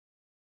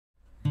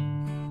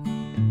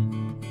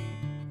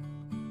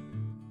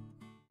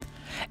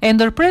E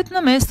ndërpret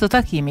në mes të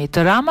takimit,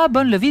 Rama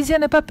bën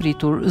lëvizjen e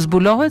papritur,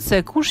 zbulohet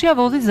se kush ja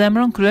vodhi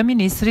zemrën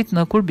kryeministrit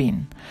në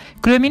Kurbin.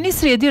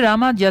 Kryeministri Edi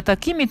Rama gjatë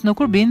takimit në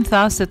Kurbin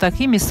tha se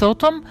takimi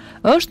sotëm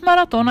është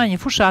maratona një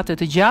fushate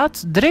të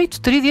gjatë drejt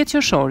 30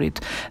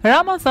 qershorit.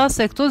 Rama tha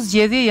se këto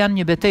zgjedhje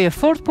janë një betejë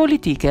fort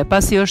politike,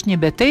 pasi është një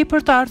betejë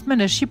për të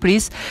ardhmen e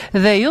Shqipërisë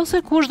dhe jo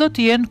se kush do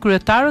të jenë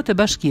kryetarët e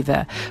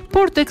bashkive.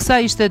 Por teksa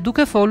ishte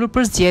duke folur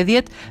për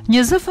zgjedhjet,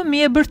 një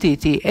zëfëmi e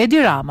bërtiti, Edi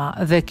Rama,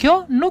 dhe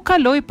kjo nuk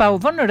kaloi pa u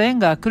vënë re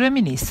nga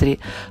kryeministri.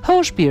 Ho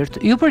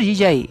shpirt, ju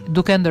përgjigj ai,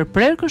 duke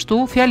ndërprer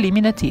kështu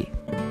fjalimin e tij.